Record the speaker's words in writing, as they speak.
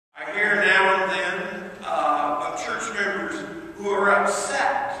who are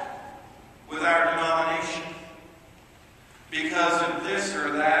upset with our denomination because of this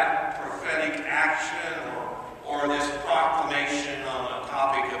or that prophetic action or this proclamation on a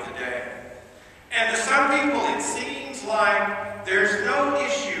topic of the day. And to some people it seems like there's no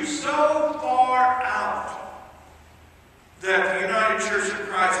issue so far out that the United Church of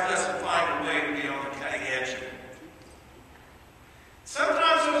Christ doesn't find a way to be on the cutting edge of it.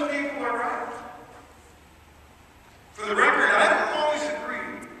 Sometimes those people are right. For the record, I don't always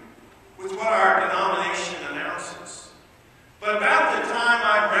agree with what our denomination announces. But about the time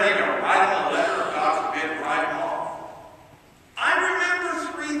I'm ready to write them a letter, or God forbid, write them off, I remember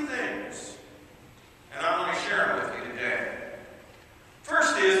three things. And I'm going to share them with you today.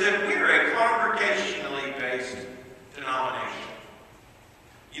 First is that we're a congregationally based denomination.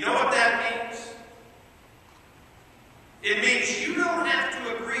 You know what that means? It means you don't have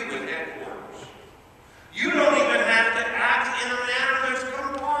to agree with headquarters. You don't even have to act in a manner that's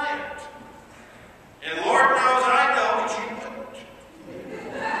compliant. And Lord knows I know that you wouldn't.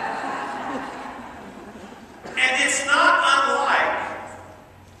 And it's not unlike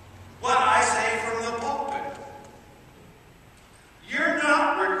what I say from the pulpit. You're not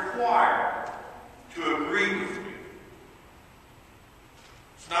required to agree with me.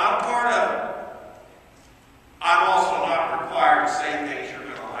 It's not a part of it. I'm also not required to say things you're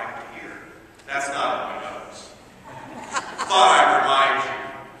going to like to hear. That's not in my notes. Thought I'd remind you.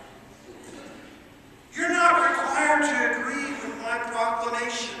 You're not required to agree with my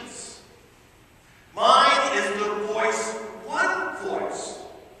proclamations. Mine is the voice, one,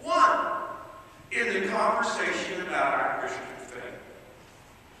 in the conversation about our Christian faith.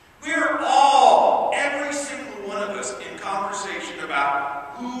 We are all, every single one of us, in conversation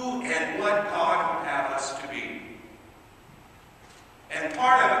about who and what God would have us to be. And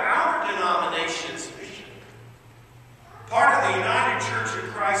part of our denomination's mission, part of the United Church of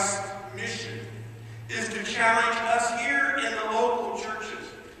Christ's mission, is to challenge us here in the local churches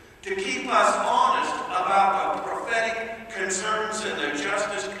to keep us honest about the prophetic concerns and the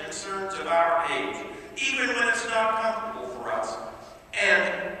justice concerns of our age, even when it's not comfortable for us.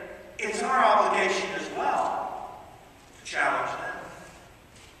 And it's our obligation as well to challenge them.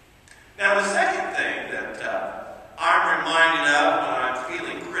 Now, the second thing that I'm reminded of when I'm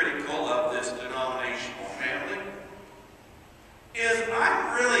feeling critical of this denominational family is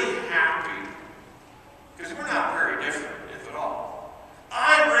I'm really happy, because we're not very different, if at all.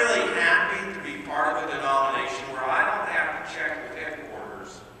 I'm really happy to be part of a denomination where I don't have to check with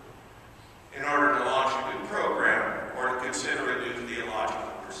headquarters in order to launch a new program or to consider a new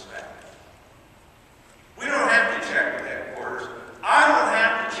theological perspective. We don't have to check with headquarters. I don't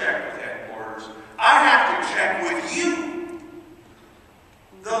have to check with headquarters. I have to check with you,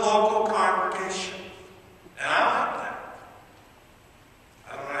 the local congregation. And I like that.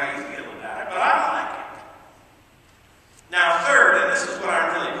 I don't know how you feel about it, but I like it. Now, third, and this is what I'm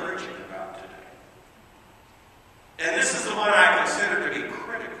really preaching about today, and this is the one I consider to be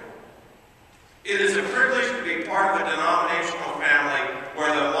critical. It is a privilege to be part of a denominational family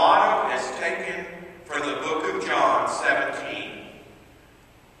where the motto is taken from the book of John 17,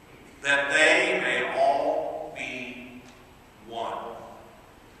 that they may all be one.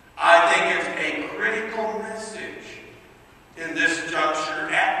 I think it's a critical message in this juncture,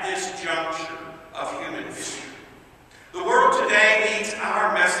 at this juncture of human history. The world today needs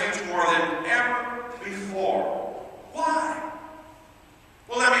our message more than ever before. Why?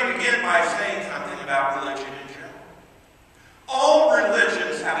 Well, let me begin by saying something about religion in general. All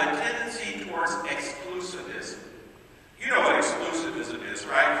religions have a tendency towards exclusivism. You know what exclusivism is,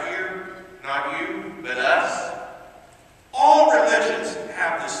 right? Here, not you, but us. All religions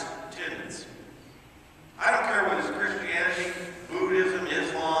have this tendency. I don't care whether it's Christianity, Buddhism,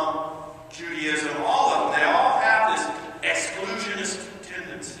 Islam, Judaism, all of them. They all have this exclusionist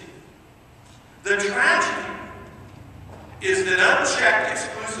tendency. The tragedy is that unchecked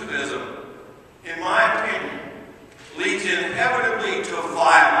exclusivism, in my opinion, leads inevitably to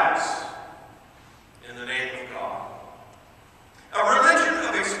violence